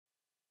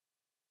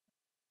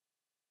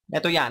ใน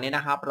ตัวอย่างนี้น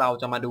ะครับเรา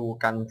จะมาดู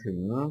กันถึง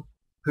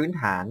พื้น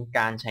ฐานก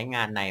ารใช้ง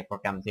านในโปร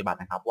แกรม Zbrush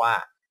นะครับว่า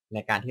ใน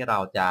การที่เรา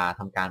จะ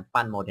ทำการ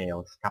ปั้นโมเดล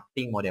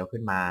sculpting โมเดล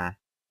ขึ้นมา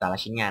แต่ละ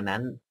ชิ้นงานนั้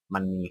นมั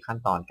นมีขั้น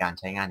ตอนการ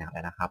ใช้งานอย่างไร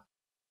นะครับ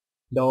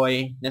โดย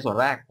ในส่วน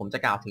แรกผมจะ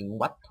กล่าวถึง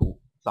วัตถุ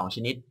2ช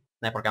นิด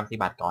ในโปรแกรม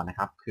Zbrush ก่อนนะค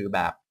รับคือแบ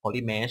บ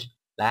Poly Mesh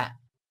และ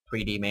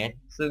 3D Mesh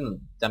ซึ่ง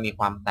จะมีค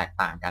วามแตก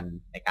ต่างกัน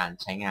ในการ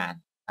ใช้งาน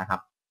นะครั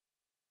บ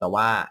แต่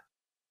ว่า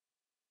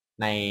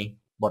ใน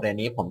บทเรียน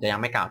นี้ผมจะยัง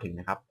ไม่กล่าวถึง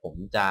นะครับผม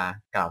จะ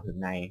กล่าวถึง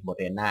ในบท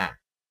เรียนหน้า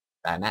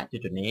แต่ณ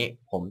จุดนี้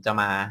ผมจะ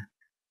มา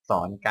ส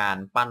อนการ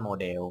ปั้นโม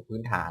เดลพื้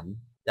นฐาน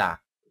จาก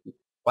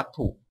วัต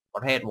ถุปร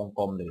ะเภทวงก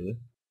ลมหรือ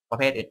ประ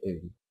เภทอื่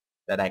น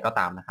ๆใดๆก็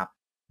ตามนะครับ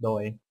โด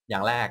ยอย่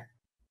างแรก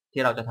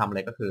ที่เราจะทำเล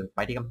ยก็คือไป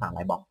ที่คำสั่ง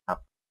Lightbox ครับ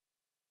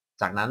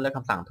จากนั้นเลือกค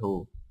ำสั่ง Tool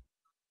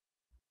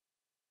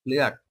เลื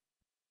อก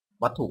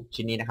วัตถุ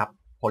ชิ้นนี้นะครับ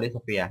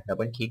Polysphere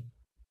Double Click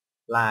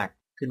ลาก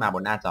ขึ้นมาบ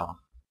นหน้าจอ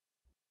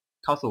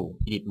เข้าสู่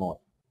Edit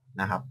Mode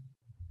นะครับ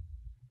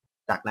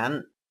จากนั้น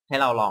ให้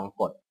เราลอง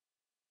กด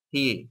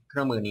ที่เค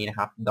รื่องมือนี้นะค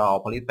รับ Draw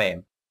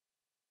Polyframe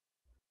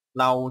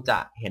เราจะ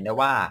เห็นได้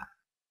ว่า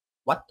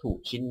วัตถุ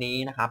ชิ้นนี้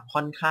นะครับค่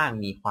อนข้าง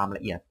มีความล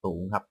ะเอียดสูง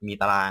ครับมี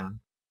ตาราง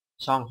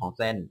ช่องของเ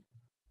ส้น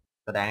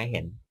แสดงให้เ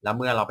ห็นแล้วเ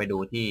มื่อเราไปดู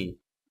ที่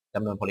จ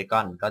ำนวนโพลีก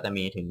อนก็จะ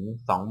มีถึง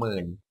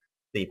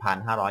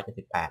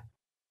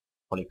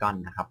 24,578 โพลีกอน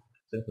นะครับ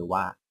ซึ่งถือว่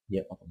าเย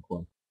อะพอสมคว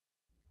ร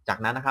จาก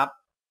นั้นนะครับ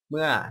เ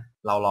มื่อ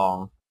เราลอง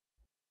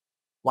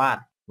วาด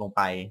ลงไ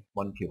ปบ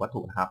นผิววัต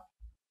ถุนะครับ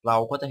เรา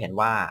ก็จะเห็น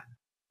ว่า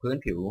พื้น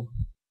ผิว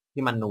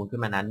ที่มันนูนขึ้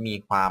นมานั้นมี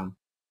ความ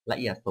ละ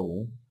เอียดสูง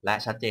และ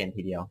ชัดเจน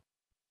ทีเดียว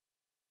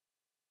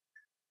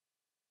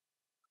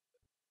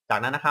จาก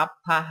นั้นนะครับ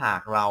ถ้าหา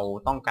กเรา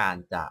ต้องการ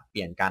จะเป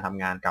ลี่ยนการท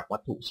ำงานกับวั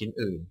ตถุชิ้น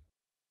อื่น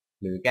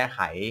หรือแก้ไข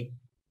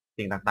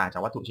สิ่งต่างๆจา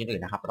กวัตถุชิ้นอื่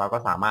นนะครับเราก็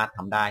สามารถท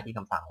ำได้ที่ค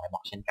ำสั่ง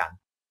Lightbox เช่นกัน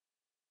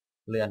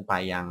เลื่อนไป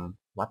ยัง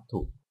วัต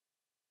ถุ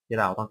ที่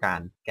เราต้องการ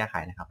แก้ไข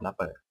นะครับแล้ว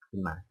เปิดขึ้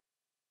นมา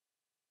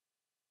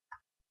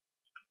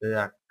เลื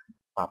อก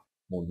ปรับ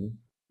หมุน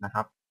นะค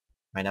รับ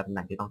ในตำแห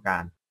น่งที่ต้องกา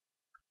ร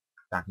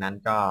จากนั้น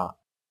ก็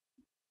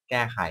แ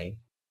ก้ไข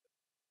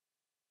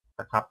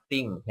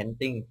sculpting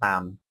painting ตา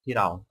มที่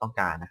เราต้อง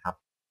การนะครับ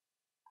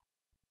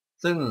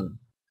ซึ่ง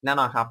แน่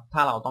นอนครับถ้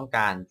าเราต้องก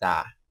ารจะ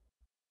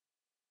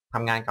ท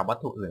ำงานกับวัต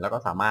ถุอื่นแล้วก็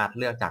สามารถ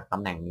เลือกจากตำ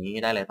แหน่งนี้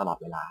ได้เลยตลอด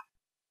เวลา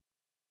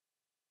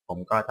ผม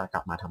ก็จะก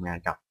ลับมาทำงาน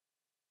กับ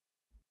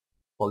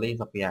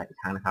Polysphere อีก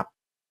ครั้งนะครับ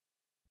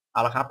เอ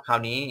าละครับคราว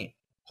นี้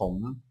ผม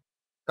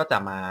ก็จะ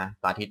มา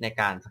สาธิตใน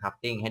การ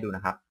sculpting ให้ดูน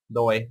ะครับโ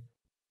ดย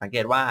สังเก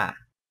ตว่า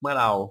เมื่อ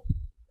เรา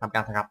ทำกา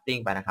ร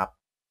sculpting ไปนะครับ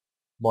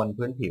บน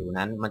พื้นผิว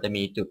นั้นมันจะ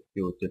มีจุดอ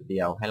ยู่จุดเดี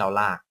ยวให้เรา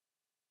ลาก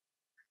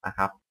นะค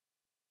รับ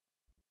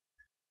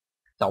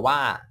แต่ว่า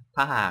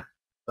ถ้าหาก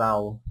เรา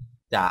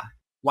จะ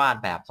วาด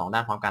แบบ2ด้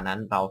านพร้อมกันนั้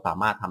นเราสา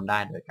มารถทำได้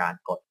โดยการ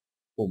กด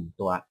ปุ่ม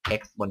ตัว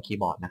X บนคีย์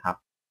บอร์ดนะครับ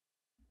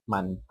มั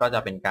นก็จะ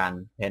เป็นการ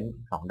เพ้นท์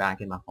2ด้าน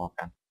ขึ้นมาพร้อม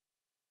กัน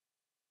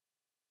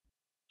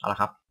เอาละ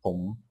ครับผม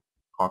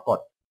ขอกด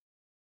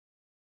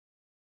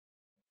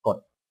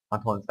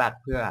Ctrl Z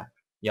เพื่อ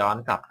ย้อน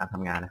กลับการท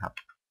ำงานนะครับ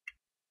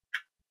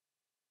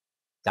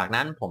จาก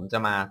นั้นผมจะ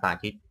มาสา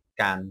ธิต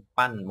การ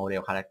ปั้นโมเด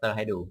ลคาแรคเตอร์ใ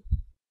ห้ดู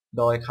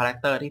โดยคาแรค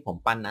เตอร์ที่ผม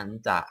ปั้นนั้น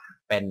จะ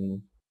เป็น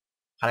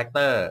คาแรคเต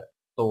อร์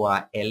ตัว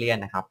เอเลี่ยน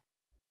นะครับ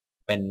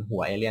เป็นหั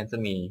วเอเลี่ยนซึ่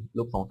งมี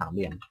รูปทรงสามเห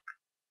ลี่ยม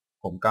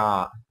ผมก็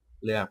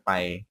เลือกไป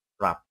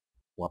ปรับ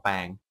หัวแปล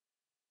ง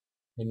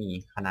ให้มี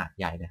ขนาด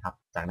ใหญ่นะครับ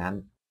จากนั้น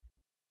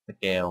ส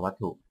เกลวัต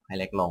ถุให้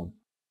เล็กลง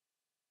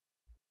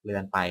เลื่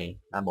อนไป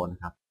ด้านบน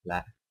ครับและ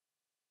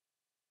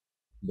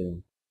ดึง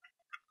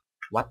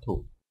วัตถุ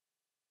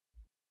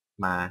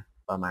มา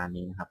ประมาณ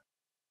นี้นะครับ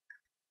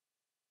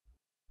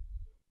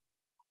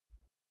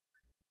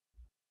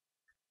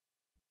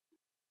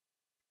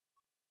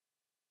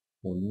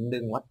หมุนดึ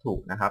งวัตถุ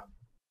นะครับ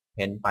เ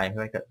พ้นไปเพื่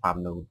อให้เกิดความ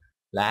นูน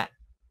และ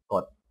ก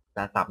ด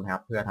ซับนะครั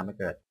บเพื่อทำให้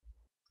เกิด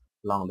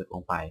ล่องลึกล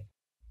งไป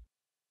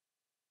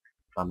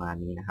ประมาณ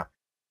นี้นะครับ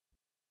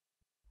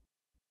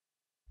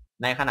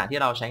ในขณะที่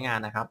เราใช้งาน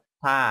นะครับ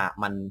ถ้า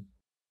มัน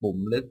บุ๋ม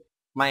ลึก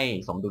ไม่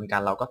สมดุลกั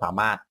นเราก็สา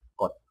มารถ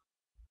กด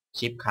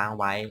ชิปค้าง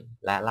ไว้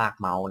และลาก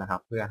เมาส์นะครั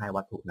บเพื่อให้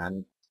วัตถุนั้น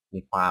มี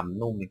ความ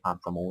นุ่มมีความ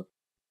สมูท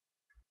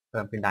เ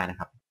พิ่มขึ้นได้นะ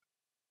ครับ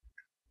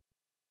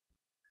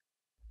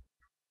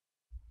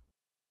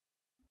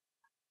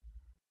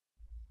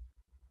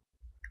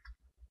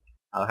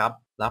เอาละครับ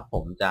แล้วผ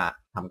มจะ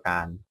ทำกา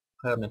ร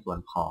เพิ่มในส่วน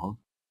ของ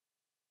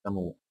จ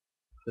มูก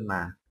ขึ้นม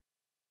า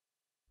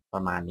ปร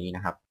ะมาณนี้น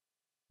ะครับ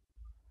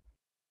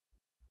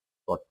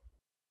กด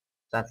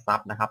ซับ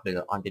นะครับหรือ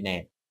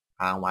alternate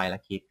ค้างไว้แล้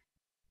วคลิก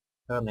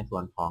เพิ่มในส่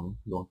วนของ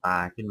ดวงตา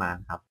ขึ้นมา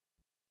ครับ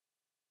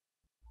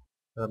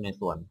เพิ่มใน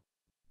ส่วน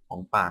ของ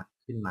ปาก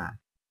ขึ้นมา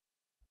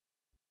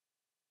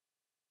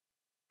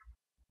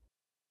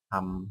ท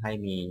ำให้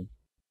มี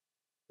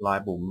รอย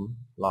บุ๋ม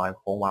รอยโ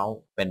ค้งเว้า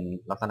เป็น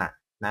ลักษณะ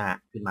หน้า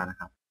ขึ้นมานะ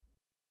ครับ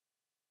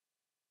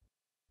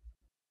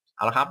เอ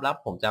าละครับแล้ว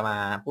ผมจะมา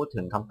พูด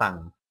ถึงคำสั่ง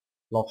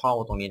local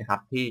ตรงนี้นะครั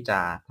บที่จะ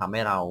ทำใ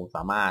ห้เราส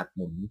ามารถห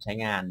มุนใช้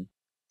งาน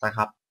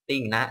sculpting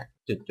sculpting ณ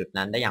จุด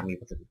นั้นได้อย่างมี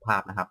ประสิทธิภา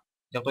พนะครับ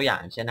ยกตัวอย่าง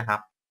เช่นนะครั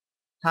บ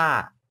ถ้า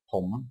ผ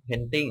ม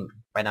painting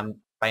ไ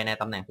ปใน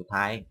ตำแหน่งสุด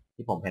ท้าย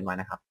ที่ผมเพ้นไว้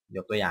นะครับย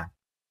กตัวอย่าง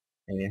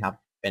อย่างนี้ครับ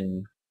เป็น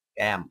แ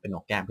ก้มเป็นหน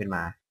กแก้มขึ้นม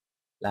า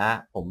และ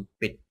ผม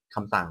ปิดค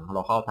ำสั่ง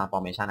local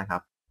transformation นะครั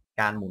บ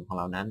การหมุนของ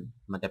เรานั้น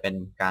มันจะเป็น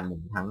การหมุ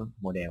นทั้ง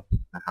โมเดล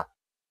นะครับ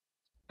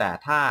แต่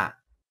ถ้า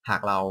หา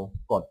กเรา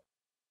กด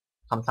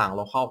คำสั่ง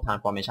local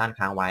transformation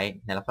ค้างไว้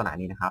ในลักษณะ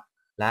นี้นะครับ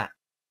และ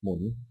หมุ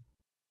น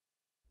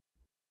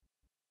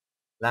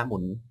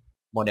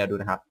โมเดลดู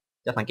นะครับ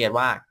จะสังเกต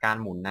ว่าการ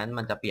หมุนนั้น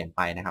มันจะเปลี่ยนไ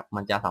ปนะครับ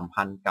มันจะสัม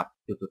พันธ์กับ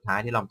จุดสุดท้าย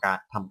ที่เรา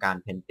ทำการ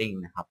painting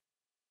นะครับ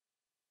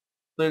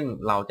ซึ่ง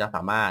เราจะส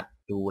ามารถ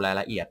ดูราย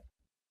ละเอียด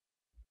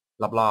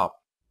รอบ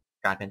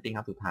ๆการ painting ค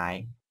รั้งสุดท้าย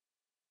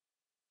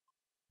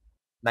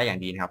ได้อย่าง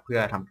ดีนะครับเพื่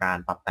อทำการ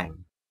ปรับแต่ง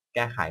แ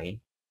ก้ไข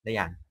ได้อ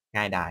ย่าง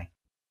ง่ายดาย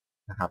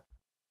นะครับ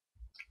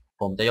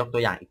ผมจะยกตั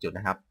วอย่างอีกจุดน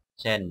ะครับ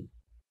เช่น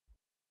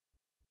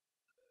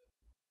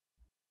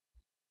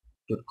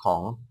จุดขอ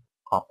ง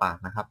ขอบปาก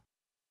นะครับ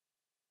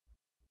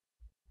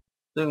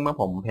ซึ่งเมื่อ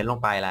ผมเพ้นลง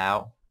ไปแล้ว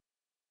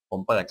ผม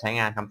เปิดใช้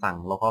งานคำสั่ง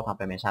local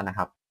transformation นะค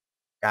รับ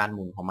การห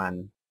มุนของ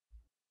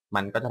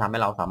มันก็จะทำให้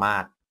เราสามา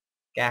รถ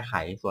แก้ไข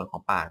ส่วนขอ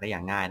งปากได้อย่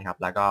างง่ายนะครับ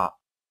แล้วก็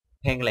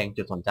เพ่งเล็ง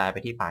จุดสนใจไป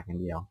ที่ปากอย่า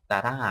งเดียวแต่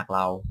ถ้าหากเร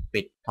า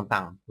ปิดคำ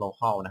สั่ง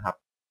local นะครับ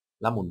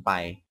แล้วหมุนไป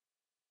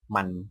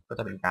มันก็จ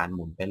ะเป็นการห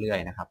มุนไปเรื่อย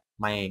นะครับ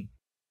ไม่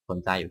สน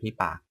ใจอยู่ที่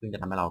ปากซึ่งจะ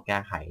ทำให้เราแก้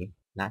ไข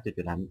ณจุด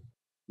นั้น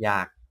ยา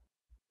ก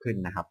ขึ้น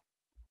นะครับ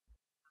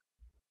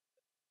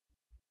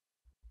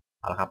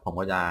เอาละครับผม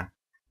ก็จะ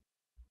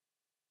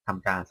ท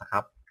ำการสครั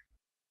บ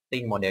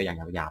ติ้งโมเดลอย่าง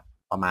หยาบ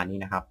ๆประมาณนี้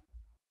นะครับ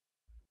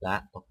และ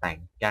ตกแต่ง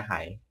แก้ไข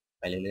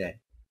ไปเรื่อย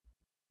ๆ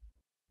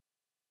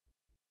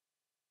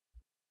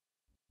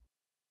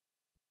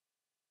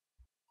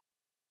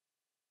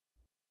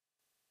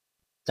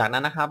จากนั้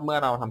นนะครับเมื่อ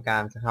เราทำกา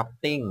รสครับ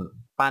ติ้ง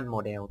ปั้นโม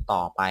เดลต่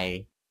อไป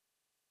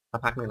สั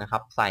กพักหนึ่งนะครั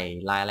บใส่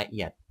รายละเ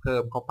อียดเพิ่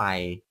มเข้าไป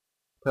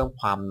เพิ่ม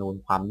ความนูน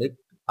ความลึก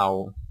เรา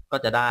ก็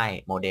จะได้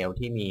โมเดล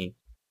ที่มี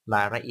ร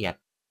ายละเอียด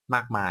ม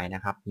ากมายน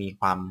ะครับมี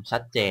ความชั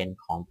ดเจน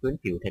ของพื้น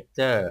ผิว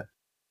texture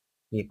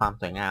มีความ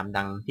สวยงาม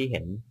ดังที่เ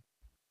ห็น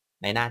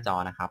ในหน้าจอ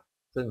นะครับ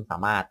ซึ่งสา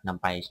มารถน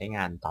ำไปใช้ง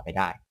านต่อไปไ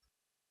ด้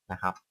นะ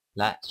ครับ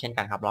และเช่น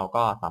กันครับเรา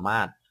ก็สามา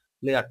รถ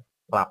เลือก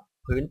ปรับ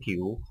พื้นผิ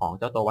วของ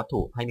เจ้าตัววัต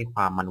ถุให้มีค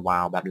วามมันวา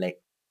วแบบเหล็ก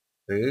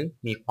หรือ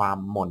มีความ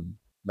หม่น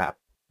แบบ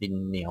ดิน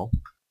เหนียว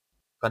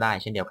ก็ได้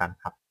เช่นเดียวกัน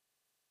ครับ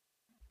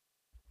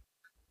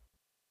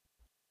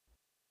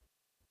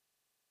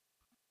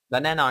และ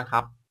แน่นอนค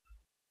รับ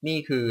นี่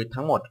คือ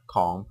ทั้งหมดข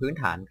องพื้น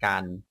ฐานกา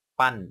ร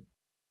ปั้น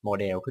โม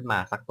เดลขึ้นมา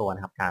สักตัวน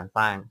ะครับการส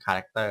ร้างคาแร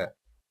คเตอร์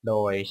โด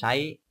ยใช้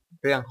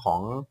เรื่องขอ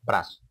ง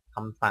brush ค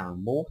ำสั่ง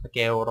move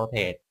scale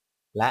rotate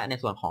และใน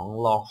ส่วนของ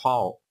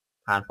local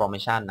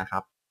transformation นะค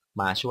รับ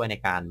มาช่วยใน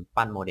การ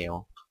ปั้นโมเดล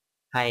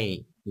ให้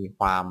มีค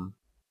วาม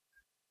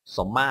ส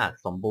มมาตร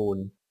สมบูร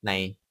ณ์ใน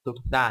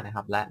ทุกๆด้านนะค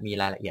รับและมี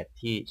รายละเอียด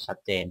ที่ชัด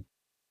เจน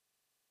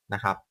น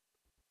ะครับ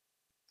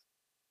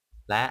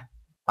และ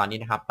ตอนนี้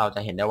นะครับเราจ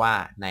ะเห็นได้ว่า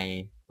ใน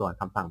ส่วน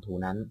คำสั่ง to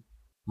นั้น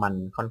มัน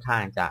ค่อนข้า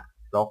งจะ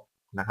รก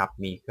นะครับ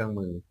มีเครื่อง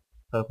มือ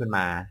เพิ่มขึ้นม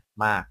า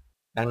มาก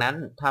ดังนั้น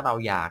ถ้าเรา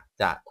อยาก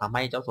จะทำใ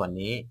ห้เจ้าส่วน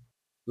นี้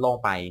โล่ง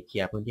ไปเคลี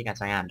ยร์พื้นที่การใ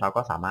ช้งานเรา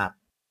ก็สามารถ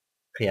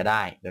เคลียร์ไ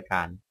ด้โดยก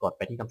ารกดไ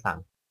ปที่คำสั่ง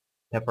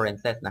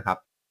preferences นะครับ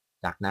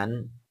จากนั้น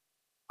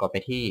กดไป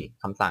ที่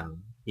คำสั่ง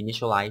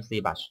initialize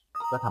Zbrush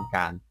เพื่อทำก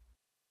าร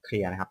เคลี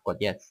ยร์นะครับกด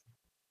yes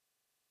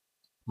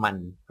มัน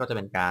ก็จะเ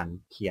ป็นการ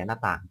เคลียร์หน้า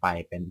ต่างไป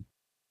เป็น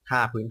ค่า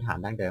พื้นฐาน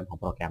ดั้งเดิมของ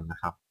โปรแกรมนะ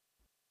ครับ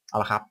เอา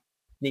ละครับ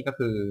นี่ก็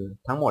คือ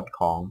ทั้งหมด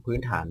ของพื้น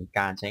ฐานก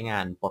ารใช้งา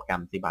นโปรแกร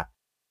ม Zbrush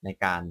ใน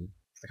การ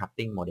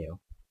sculpting โมเดล